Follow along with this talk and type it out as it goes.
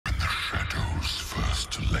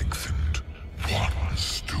lengthened, one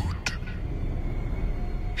stood.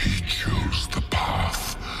 He chose the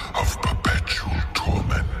path of perpetual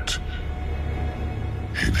torment.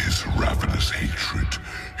 In his ravenous hatred,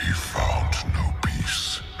 he found no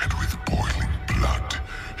peace, and with boiling blood,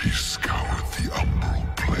 he scoured the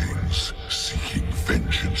umbral plains, seeking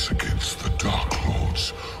vengeance against the Dark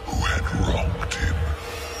Lords who had wronged him.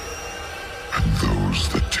 And those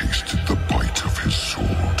that tasted the bite of his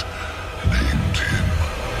sword named him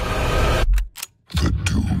the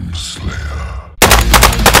Doomslayer.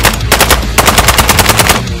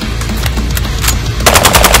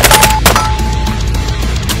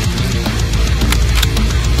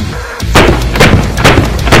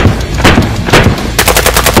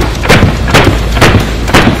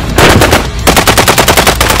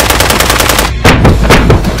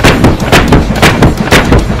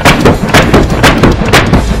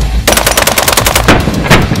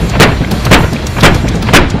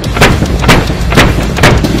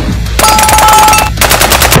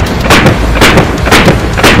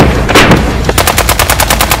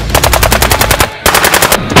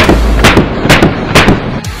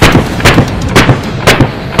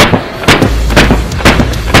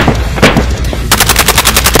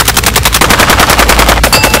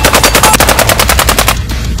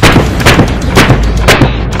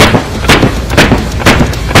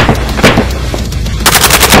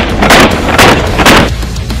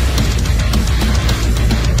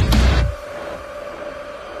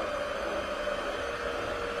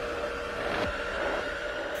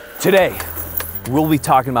 Today, we'll be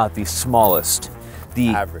talking about the smallest,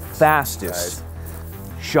 the fastest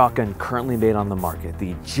shotgun currently made on the market,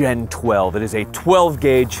 the Gen 12. It is a 12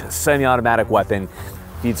 gauge semi-automatic weapon,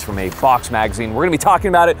 feeds from a box magazine. We're gonna be talking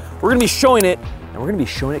about it, we're gonna be showing it, and we're gonna be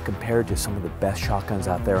showing it compared to some of the best shotguns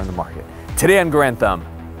out there on the market. Today on Grand Thumb,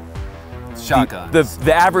 shotguns.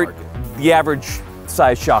 The average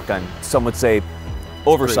size shotgun, some would say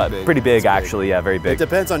oversized, pretty big actually, yeah, very big. It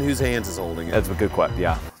depends on whose hands is holding it. That's a good question,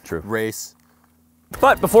 yeah. True. Race.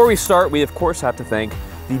 But before we start, we of course have to thank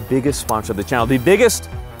the biggest sponsor of the channel. The biggest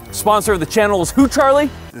sponsor of the channel is who, Charlie?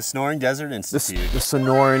 The Sonoran Desert Institute. The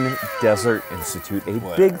Sonoran Desert Institute. A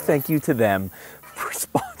big thank you to them for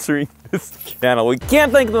sponsoring this channel. We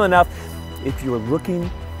can't thank them enough. If you're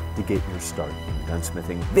looking to get your start in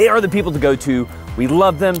gunsmithing, they are the people to go to. We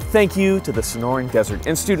love them. Thank you to the Sonoran Desert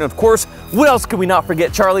Institute. And of course, what else could we not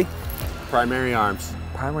forget, Charlie? Primary Arms.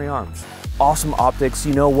 Primary Arms. Awesome optics,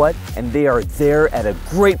 you know what? And they are there at a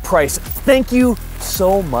great price. Thank you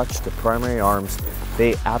so much to Primary Arms.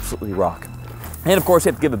 They absolutely rock. And of course, I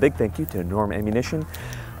have to give a big thank you to Norm Ammunition.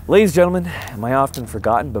 Ladies and gentlemen, am I often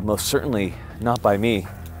forgotten, but most certainly not by me.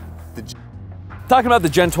 Talking about the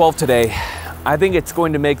Gen 12 today, I think it's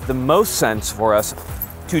going to make the most sense for us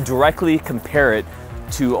to directly compare it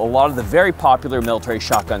to a lot of the very popular military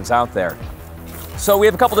shotguns out there. So we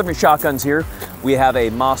have a couple different shotguns here. We have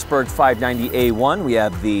a Mossberg 590A1. We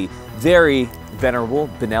have the very venerable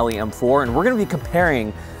Benelli M4, and we're going to be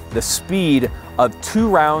comparing the speed of 2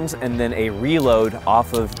 rounds and then a reload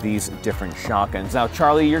off of these different shotguns. Now,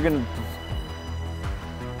 Charlie, you're going to...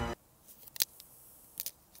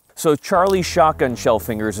 So Charlie Shotgun Shell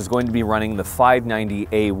Fingers is going to be running the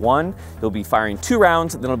 590A1. He'll be firing 2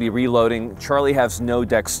 rounds, then he'll be reloading. Charlie has no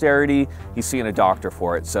dexterity. He's seeing a doctor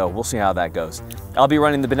for it, so we'll see how that goes. I'll be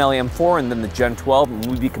running the Benelli M4 and then the Gen 12, and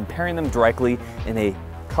we'll be comparing them directly in a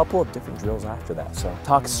couple of different drills after that. So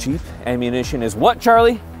talk is cheap. Ammunition is what,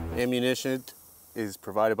 Charlie? Ammunition is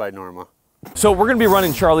provided by Norma. So we're gonna be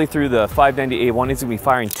running Charlie through the 590A1. He's gonna be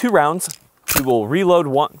firing 2 rounds. He will reload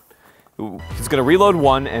 1. He's going to reload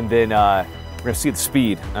 1, and then we're going to see the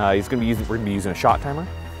speed. We're going to be using a shot timer,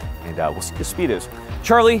 and we'll see what the speed is.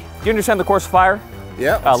 Charlie, do you understand the course of fire?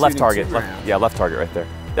 Yeah. Left target. Left target right there.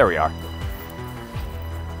 There we are.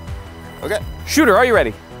 Okay. Shooter, are you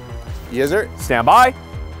ready? Yes, sir. Stand by.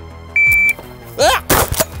 Ah!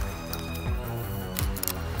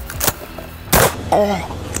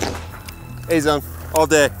 Oh. A-zone all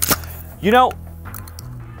day. You know,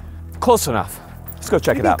 close enough. Let's go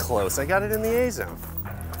check it out. Close. I got it in the A-zone.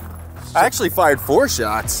 I actually fired 4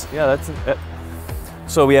 shots. Yeah, that's it.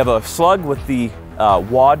 So we have a slug with the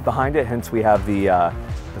wad behind it, hence we have the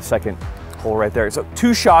second hole right there. So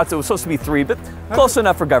 2 shots. It was supposed to be 3, but close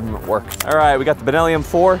enough for government work. All right, we got the Benelli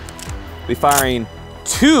M4. We're firing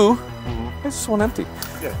 2. There's just 1 empty.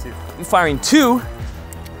 Yeah, 2. We're firing 2.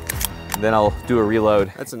 And then I'll do a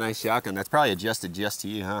reload. That's a nice shotgun. That's probably adjusted just to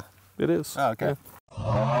you, huh? It is. Oh, okay.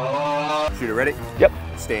 Yeah. Shooter ready? Yep.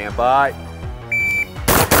 Stand by.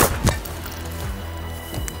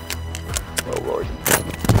 Oh, Lord.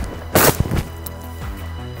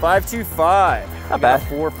 525. Not bad.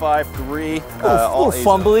 453. A little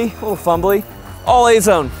fumbly. All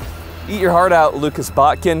A-zone. Eat your heart out, Lucas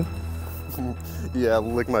Botkin. Yeah,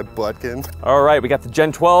 lick my buttkin. All right, we got the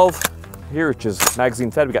Gen 12 here, which is magazine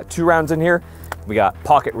fed. We got 2 rounds in here. We got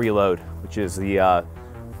pocket reload, which is the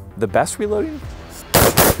best reloading.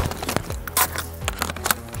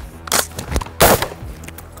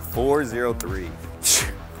 403.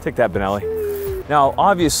 Take that, Benelli. Now,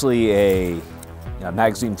 obviously, a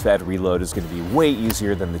magazine-fed reload is going to be way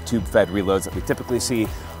easier than the tube-fed reloads that we typically see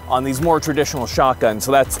on these more traditional shotguns.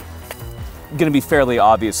 So that's going to be fairly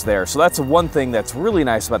obvious there. So that's one thing that's really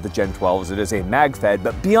nice about the Gen 12 is it is a mag-fed.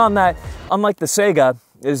 But beyond that, unlike the Sega,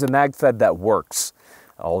 it is a mag-fed that works.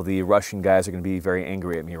 All the Russian guys are going to be very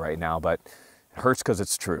angry at me right now, but it hurts because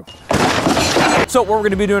it's true. So what we're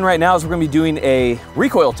going to be doing right now is we're going to be doing a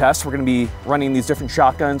recoil test. We're going to be running these different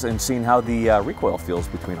shotguns and seeing how the recoil feels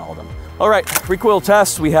between all of them. All right, recoil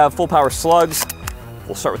test. We have full power slugs.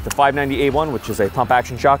 We'll start with the 590A1, which is a pump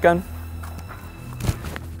action shotgun.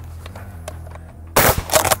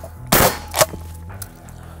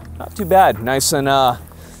 Not too bad. Nice and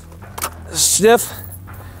stiff.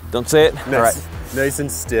 Don't say it. Nice. All right. Nice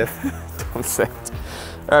and stiff. Don't say it.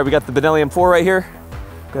 All right, we got the Benelli M4 right here.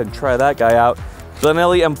 Go ahead and try that guy out.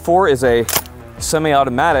 Benelli M4 is a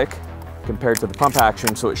semi-automatic compared to the pump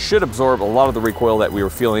action, so it should absorb a lot of the recoil that we were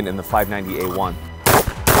feeling in the 590A1.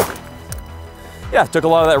 Yeah, took a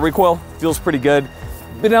lot of that recoil, feels pretty good.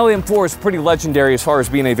 Benelli M4 is pretty legendary as far as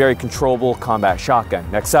being a very controllable combat shotgun.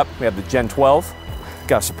 Next up, we have the Gen 12.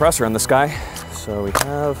 Got a suppressor on this guy. So we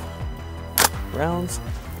have rounds,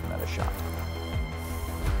 about a shot.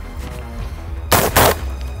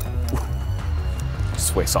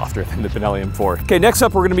 It's way softer than the Benelli M4. Okay, next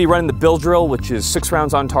up we're gonna be running the Bill Drill, which is 6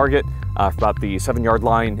 rounds on target for about the 7-yard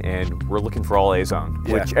line, and we're looking for all A-zone,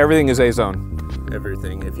 which everything is A-zone.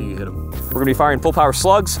 Everything, if you hit them. We're gonna be firing full power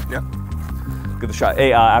slugs. Yep. Give the shot.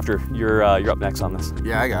 Hey, after, you're up next on this.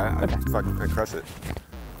 Yeah, I got it. Okay. I crushed it.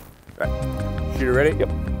 All right, shooter ready? Yep.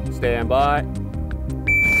 Stand by.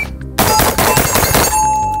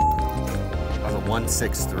 That was a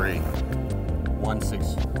 163.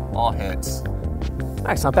 1-6, all hits.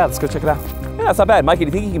 Nice, not bad. Let's go check it out. Yeah, that's not bad. Mikey, do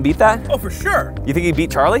you think you can beat that? Oh, for sure. You think he beat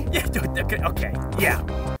Charlie? Yeah, dude, okay, yeah.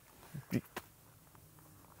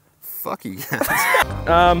 Fuck you guys.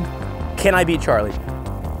 Can I beat Charlie?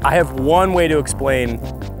 I have one way to explain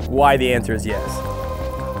why the answer is yes.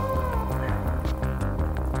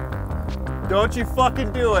 Don't you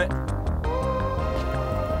fucking do it.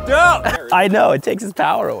 Don't! I know, it takes his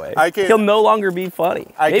power away. I can- He'll no longer be funny.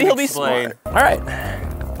 I Maybe can he'll be explain. smart. All right.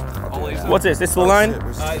 What's this? This the line?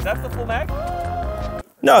 Is that the full mag?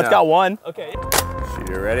 No, it's got one. Okay.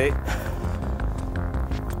 Shooter ready?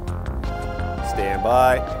 Stand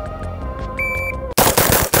by.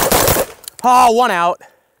 Oh, one out.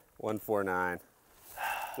 149.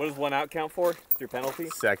 What does 1 out count for? It's your penalty?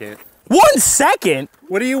 Second. 1 second?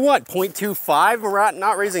 What do you want? 0.25? We're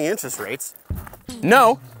not raising interest rates.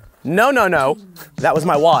 No. No. That was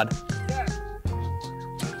my wad.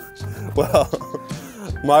 Well,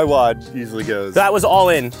 my wad usually goes. That was all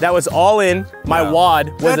in. That was all in. My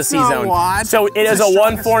wad was That's a C-zone. not wad. So it is a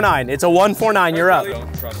 149. It's a 149. You're up.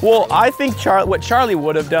 Well, I think what Charlie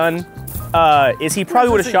would have done is he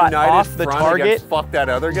probably would have shot off the target. Fuck that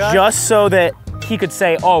other guy. Just so that he could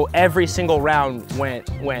say, oh, every single round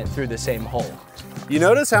went through the same hole. You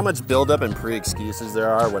notice how much buildup and pre-excuses there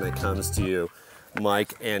are when it comes to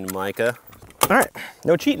Mike and Micah? All right,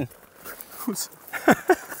 no cheating.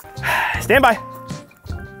 Stand by.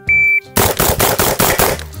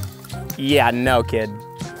 Yeah, no, kid.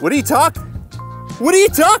 What are you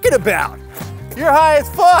talking about? You're high as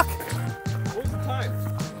fuck. What was the time?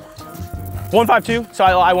 152, so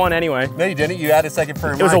I won anyway. No, you didn't. You had a second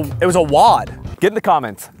for It was a wad. Get in the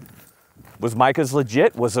comments. Was Micah's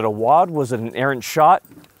legit? Was it a wad? Was it an errant shot?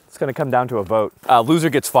 It's gonna come down to a vote. Loser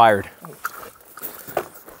gets fired.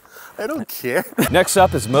 I don't care. Next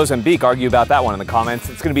up is Mozambique. Argue about that one in the comments.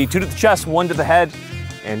 It's gonna be 2 to the chest, 1 to the head,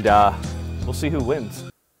 and we'll see who wins.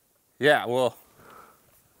 Yeah, well,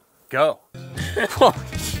 go.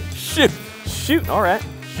 Shoot, all right.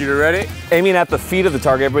 Shooter ready? Aiming at the feet of the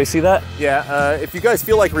target, everybody see that? Yeah, if you guys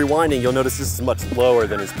feel like rewinding, you'll notice this is much lower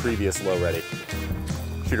than his previous low ready.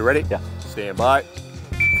 Shooter ready? Yeah. Stand by.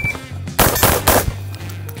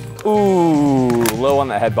 Ooh, low on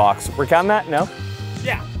the head box. We're counting that? No?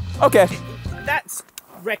 Yeah. Okay. That's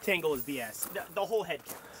rectangle is BS. The whole head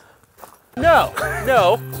counts. No.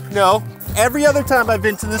 Every other time I've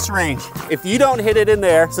been to this range, if you don't hit it in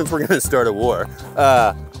there, since we're gonna start a war,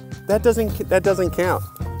 that doesn't count.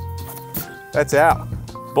 That's out.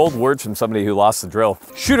 Bold words from somebody who lost the drill.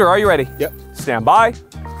 Shooter, are you ready? Yep. Stand by.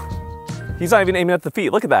 He's not even aiming at the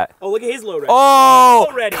feet. Look at that. Oh, look at his low ready. Oh,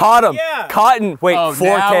 Low ready. caught him. Yeah. Caught in, wait, Oh,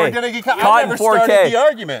 4K. now we're gonna get caught. I Caught in never 4K. started the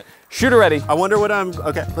argument. Shooter ready. I wonder what I'm,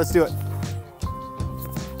 okay, let's do it.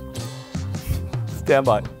 Stand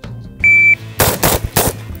by.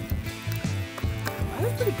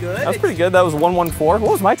 That's pretty good. That's pretty good. That was 114.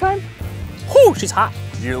 What was my time? Whew, she's hot.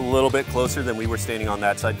 You're a little bit closer than we were standing on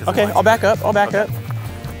that side. Okay, I'll back up. I'll back up.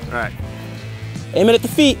 All right. Aim it at the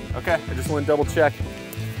feet. Okay, I just want to double check.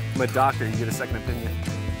 I'm a doctor, you get a second opinion.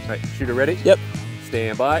 All right, shooter ready? Yep.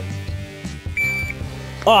 Stand by.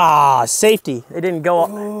 Ah, safety. It didn't go up.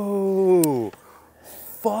 Ooh,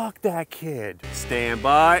 fuck that kid. Stand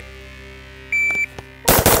by.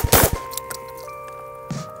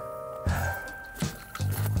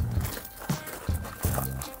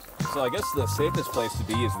 So I guess the safest place to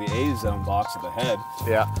be is the A zone box at the head.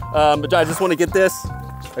 Yeah, but I just want to get this.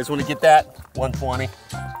 I just want to get that, 120.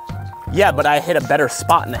 Yeah, but I hit a better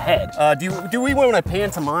spot in the head. Do we want to pan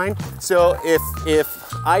to mine? So if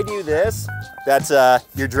I do this, that's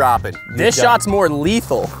you're dropping. This shot's more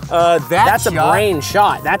lethal. That's a brain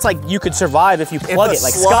shot. That's like you could survive if you plug it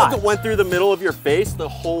like If a slug Scott. went through the middle of your face, the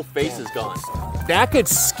whole face is gone. That could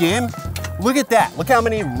skim. Look at that. Look how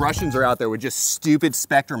many Russians are out there with just stupid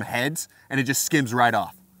Spectrum heads, and it just skims right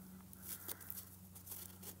off.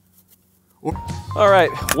 All right,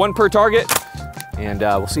 one per target, and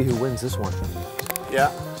we'll see who wins this one. Yeah.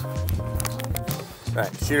 All right,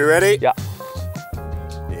 shooter ready? Yeah.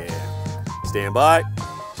 Yeah. Stand by.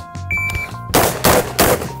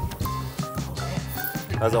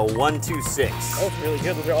 That was a 126. That's really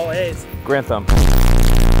good. Those are all A's. Grand thumb.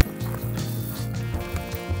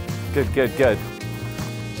 Good, good, good.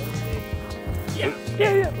 Yeah.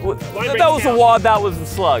 Yeah. That was the wad, that was the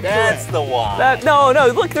slug. That's the one. No,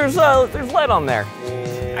 look, there's lead on there.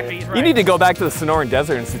 Actually, he's right. You need to go back to the Sonoran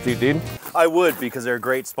Desert Institute, dude. I would, because they're a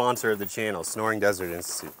great sponsor of the channel, Snoring Desert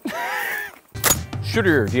Institute.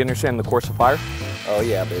 Shooter, do you understand the course of fire? Oh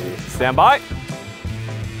yeah, baby. Stand by.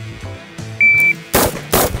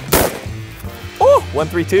 Oh,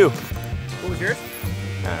 132. What was yours?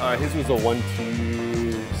 His was a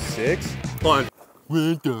 126. Hold on.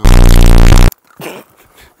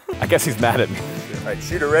 I guess he's mad at me. All right,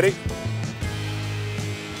 shooter ready?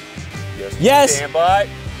 Yes. Stand by.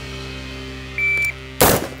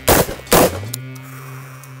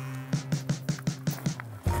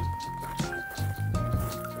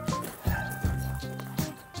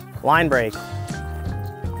 Line break.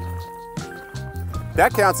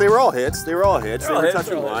 That counts. They were all hits. They were all hits. They were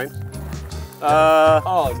touching line.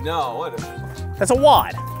 Oh no, what That's a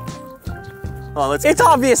wad. Oh, let's It's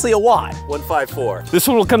obviously a wad. 154. This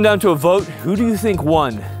one will come down to a vote. Who do you think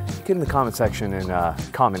won? Get in the comment section and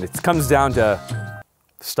comment. It comes down to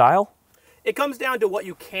style. It comes down to what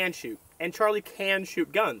you can shoot. And Charlie can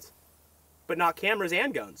shoot guns, but not cameras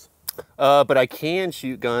and guns. But I can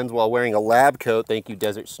shoot guns while wearing a lab coat. Thank you,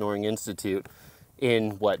 Desert Snoring Institute.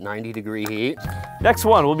 In what, 90-degree heat? Next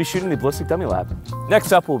one, we'll be shooting the ballistic dummy lab.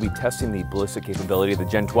 Next up, we'll be testing the ballistic capability of the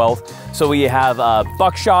Gen 12. So we have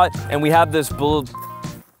buckshot, and we have this why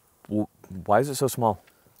is it so small?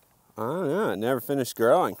 I don't know, it never finished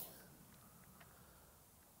growing.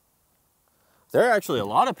 There are actually a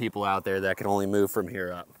lot of people out there that can only move from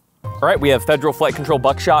here up. All right, we have federal flight control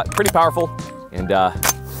buckshot, pretty powerful. And go ahead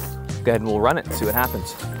and we'll run it and see what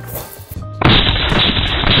happens.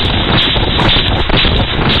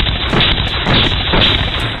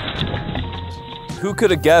 Who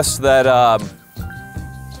could have guessed that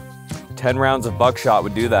 10 rounds of buckshot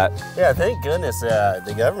would do that? Yeah, thank goodness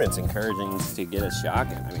the government's encouraging us to get a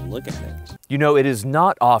shotgun. I mean, look at it. You know, it is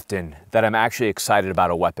not often that I'm actually excited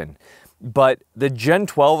about a weapon, but the Gen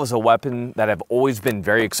 12 is a weapon that I've always been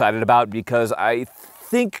very excited about because I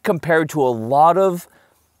think compared to a lot of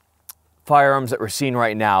firearms that we're seeing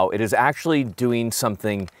right now, it is actually doing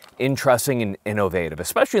something interesting and innovative,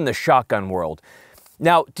 especially in the shotgun world.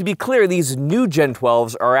 Now, to be clear, these new Gen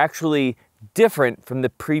 12s are actually different from the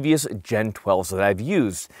previous Gen 12s that I've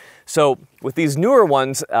used. So with these newer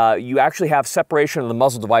ones, you actually have separation of the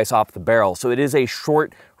muzzle device off the barrel. So it is a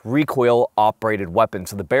short recoil operated weapon.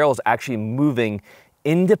 So the barrel is actually moving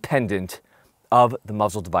independent of the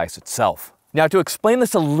muzzle device itself. Now to explain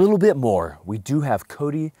this a little bit more, we do have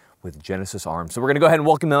Cody with Genesis Arms. So we're gonna go ahead and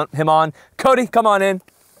welcome him on. Cody, come on in.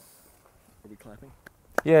 Are we clapping?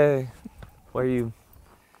 Yay. Why are you?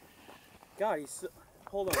 God, he's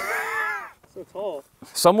hold on. So tall.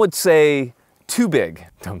 Some would say too big.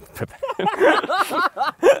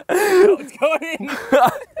 It's going.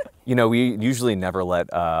 You know, we usually never let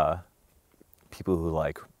people who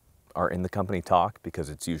like are in the company talk, because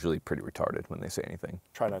it's usually pretty retarded when they say anything.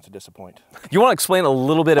 Try not to disappoint. You want to explain a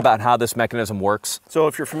little bit about how this mechanism works? So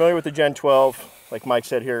if you're familiar with the Gen 12, like Mike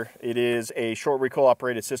said here, it is a short recoil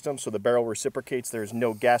operated system, so the barrel reciprocates. There's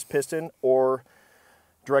no gas piston or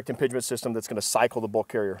direct impingement system that's going to cycle the bulk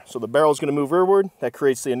carrier. So the barrel is going to move rearward. That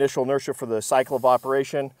creates the initial inertia for the cycle of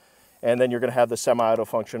operation, and then you're going to have the semi-auto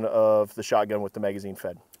function of the shotgun with the magazine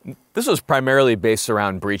fed. This was primarily based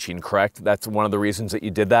around breaching, correct? That's one of the reasons that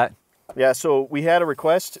you did that? Yeah, so we had a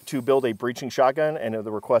request to build a breaching shotgun, and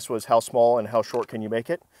the request was how small and how short can you make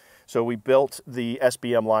it? So we built the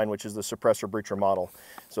SBM line, which is the suppressor breacher model.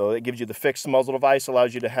 So it gives you the fixed muzzle device,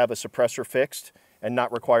 allows you to have a suppressor fixed and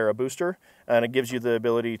not require a booster, and it gives you the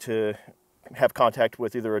ability to have contact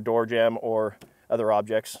with either a door jamb or other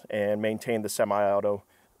objects and maintain the semi-auto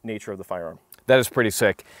nature of the firearm. That is pretty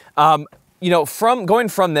sick. You know, going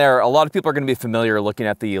from there, a lot of people are going to be familiar looking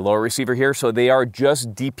at the lower receiver here. So they are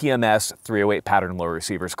just DPMS 308 pattern lower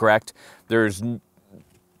receivers, correct? They're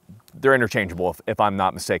interchangeable, if I'm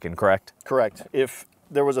not mistaken, correct? Correct. If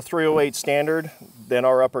there was a 308 standard, then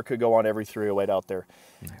our upper could go on every 308 out there.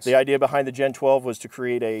 Nice. The idea behind the Gen 12 was to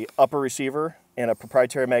create a upper receiver and a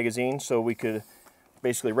proprietary magazine, so we could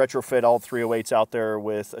basically retrofit all 308s out there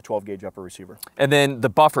with a 12 gauge upper receiver. And then the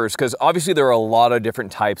buffers, because obviously there are a lot of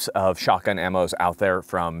different types of shotgun ammos out there,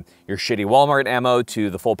 from your shitty Walmart ammo to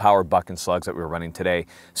the full power buck and slugs that we're running today.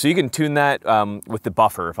 So you can tune that with the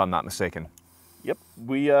buffer, if I'm not mistaken. Yep,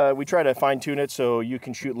 we try to fine tune it so you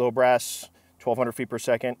can shoot low brass 1,200 feet per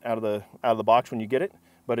second out of the box when you get it,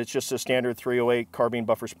 but it's just a standard 308 carbine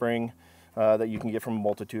buffer spring that you can get from a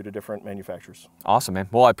multitude of different manufacturers. Awesome, man.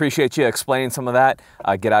 Well, I appreciate you explaining some of that.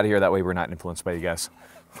 Get out of here, that way we're not influenced by you guys.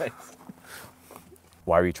 Thanks.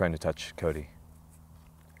 Why were you trying to touch Cody?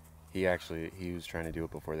 He was trying to do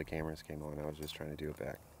it before the cameras came on. I was just trying to do it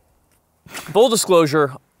back. Full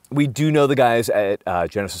disclosure, we do know the guys at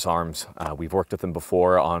Genesis Arms. We've worked with them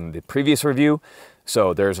before on the previous review,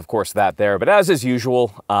 so there's of course that there. But as is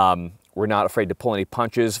usual, we're not afraid to pull any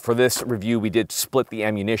punches. For this review, we did split the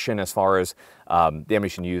ammunition as far as the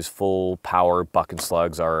ammunition used. Full power buck and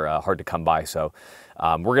slugs are hard to come by, so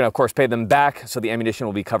we're gonna of course pay them back, so the ammunition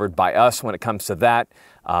will be covered by us when it comes to that.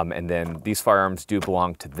 And then these firearms do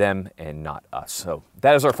belong to them and not us. So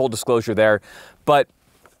that is our full disclosure there. But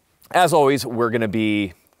as always, we're gonna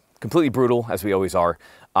be completely brutal, as we always are.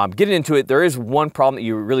 Getting into it, there is one problem that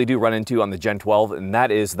you really do run into on the Gen 12, and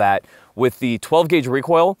that is that with the 12 gauge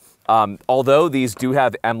recoil, although these do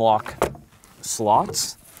have M-lock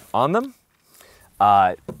slots on them,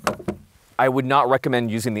 I would not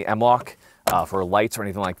recommend using the M-lock for lights or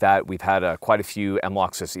anything like that. We've had quite a few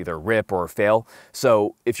M-locks just either rip or fail.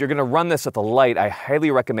 So if you're gonna run this at the light, I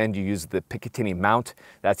highly recommend you use the Picatinny mount.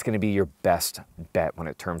 That's gonna be your best bet when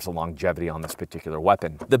it comes to longevity on this particular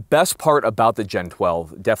weapon. The best part about the Gen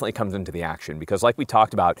 12 definitely comes into the action, because like we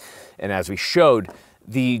talked about, and as we showed,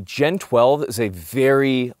 the Gen 12 is a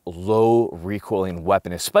very low recoiling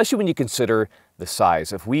weapon, especially when you consider the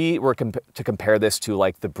size. If we were to compare this to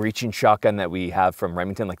like the breaching shotgun that we have from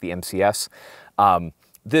Remington, like the MCS,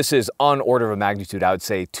 this is on order of magnitude, I would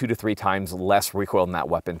say 2 to 3 times less recoil than that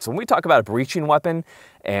weapon. So when we talk about a breaching weapon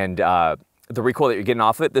and the recoil that you're getting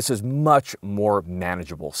off it, this is much more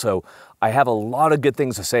manageable. So I have a lot of good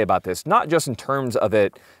things to say about this, not just in terms of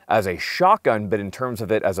it as a shotgun, but in terms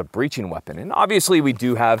of it as a breaching weapon. And obviously we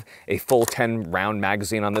do have a full 10 round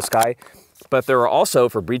magazine on this guy, but there are also,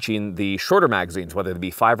 for breaching, the shorter magazines, whether they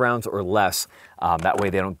be 5 rounds or less. That way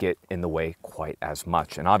they don't get in the way quite as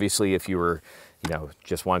much. And obviously if you were,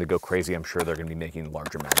 just wanted to go crazy, I'm sure they're gonna be making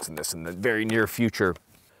larger mags than this in the very near future.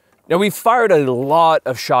 Now, we've fired a lot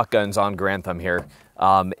of shotguns on Grand Thumb here,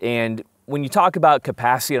 and when you talk about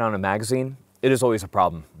capacity on a magazine, it is always a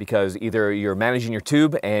problem, because either you're managing your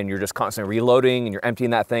tube and you're just constantly reloading and you're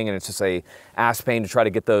emptying that thing and it's just a ass pain to try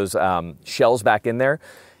to get those shells back in there.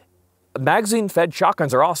 Magazine-fed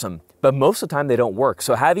shotguns are awesome, but most of the time they don't work.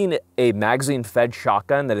 So having a magazine-fed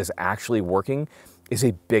shotgun that is actually working is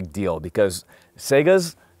a big deal, because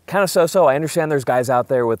Sega's kind of so-so. I understand there's guys out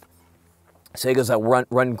there with Segas that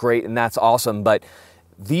run great, and that's awesome, but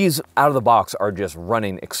these out of the box are just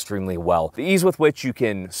running extremely well. The ease with which you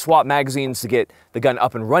can swap magazines to get the gun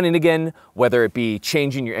up and running again, whether it be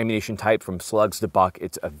changing your ammunition type from slugs to buck,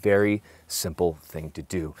 it's a very simple thing to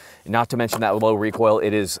do. And not to mention that low recoil,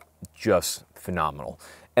 it is just phenomenal.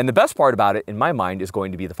 And the best part about it, in my mind, is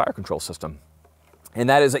going to be the fire control system. And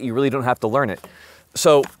that is that you really don't have to learn it.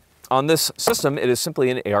 So on this system, it is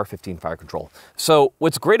simply an AR-15 fire control. So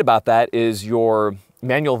what's great about that is your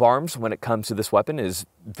manual of arms when it comes to this weapon is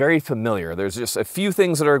very familiar. There's just a few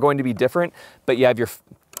things that are going to be different, but you have your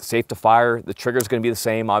safe to fire. The trigger is going to be the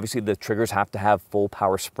same. Obviously, the triggers have to have full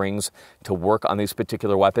power springs to work on these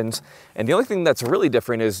particular weapons. And the only thing that's really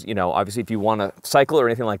different is, you know, obviously if you want to cycle or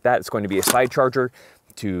anything like that, it's going to be a side charger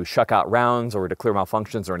to shuck out rounds or to clear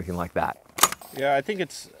malfunctions or anything like that. Yeah, I think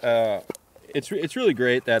it's really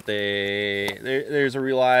great that there's a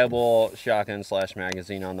reliable shotgun /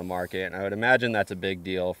 magazine on the market, and I would imagine that's a big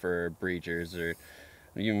deal for breachers or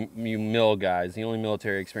you mill guys. The only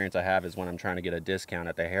military experience I have is when I'm trying to get a discount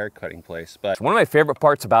at the hair cutting place. But one of my favorite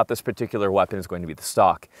parts about this particular weapon is going to be the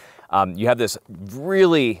stock. You have this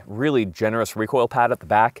really, really generous recoil pad at the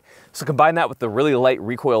back. So combine that with the really light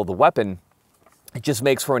recoil of the weapon, it just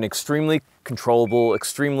makes for an extremely controllable,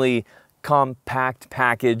 extremely compact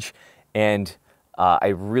package. And I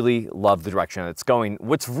really love the direction it's going.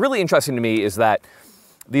 What's really interesting to me is that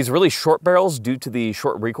these really short barrels, due to the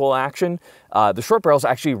short recoil action, the short barrels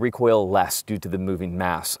actually recoil less due to the moving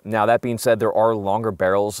mass. Now, that being said, there are longer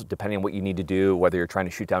barrels depending on what you need to do, whether you're trying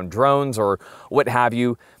to shoot down drones or what have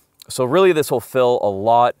you. So really, this will fill a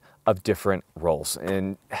lot of different roles.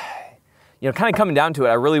 And, you know, kind of coming down to it,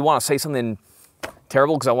 I really want to say something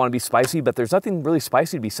terrible because I want to be spicy, but there's nothing really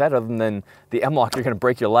spicy to be said other than the M-lock, you're going to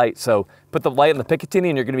break your light. So put the light in the Picatinny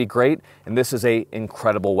and you're going to be great. And this is an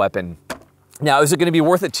incredible weapon. Now, is it going to be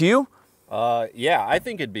worth it to you? Yeah, I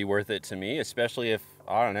think it'd be worth it to me, especially if,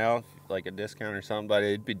 I don't know, like a discount or something, but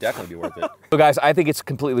it'd definitely be worth it. So guys, I think it's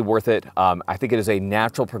completely worth it. I think it is a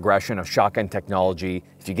natural progression of shotgun technology.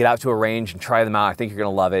 If you get out to a range and try them out, I think you're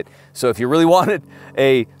going to love it. So if you really wanted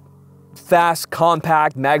a fast,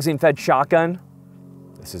 compact, magazine-fed shotgun,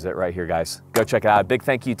 this is it right here, guys. Go check it out. Big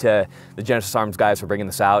thank you to the Genesis Arms guys for bringing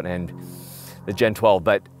this out and the Gen 12.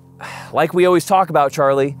 But like we always talk about,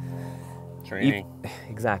 Charlie, Training.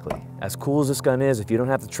 Exactly. As cool as this gun is, if you don't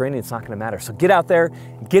have the training, it's not going to matter. So get out there,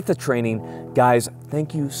 get the training. Guys,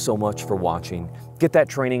 thank you so much for watching. Get that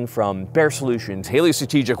training from Bear Solutions, Haley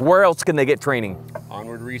Strategic. Where else can they get training?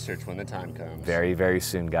 Onward Research when the time comes. Very, very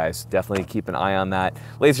soon, guys. Definitely keep an eye on that.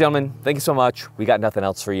 Ladies and gentlemen, thank you so much. We got nothing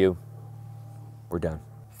else for you. We're done.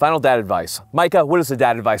 Final dad advice. Micah, what is the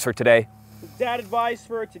dad advice for today? Dad advice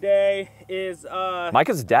for today is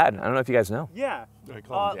Micah's a dad. I don't know if you guys know. yeah. I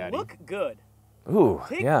call him Daddy. Look good. Ooh,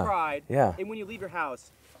 Take yeah. pride Yeah. in when you leave your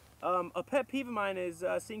house. A pet peeve of mine is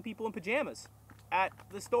seeing people in pajamas at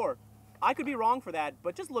the store. I could be wrong for that,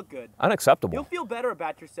 but just look good. Unacceptable. You'll feel better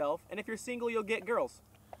about yourself, and if you're single, you'll get girls.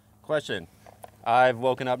 Question. I've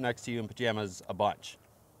woken up next to you in pajamas a bunch.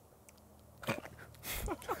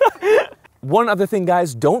 One other thing,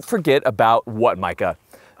 guys, don't forget about what, Micah?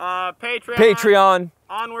 Patreon. Patreon.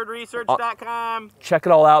 OnwardResearch.com. Check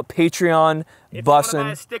it all out. Patreon. If Bussin'. you want to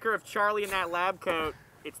buy a sticker of Charlie in that lab coat,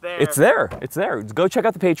 it's there. It's there. It's there. Go check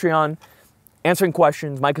out the Patreon. Answering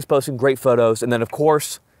questions. Micah's posting great photos. And then, of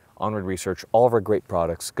course, Onward Research. All of our great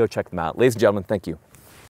products. Go check them out. Ladies and gentlemen, thank you.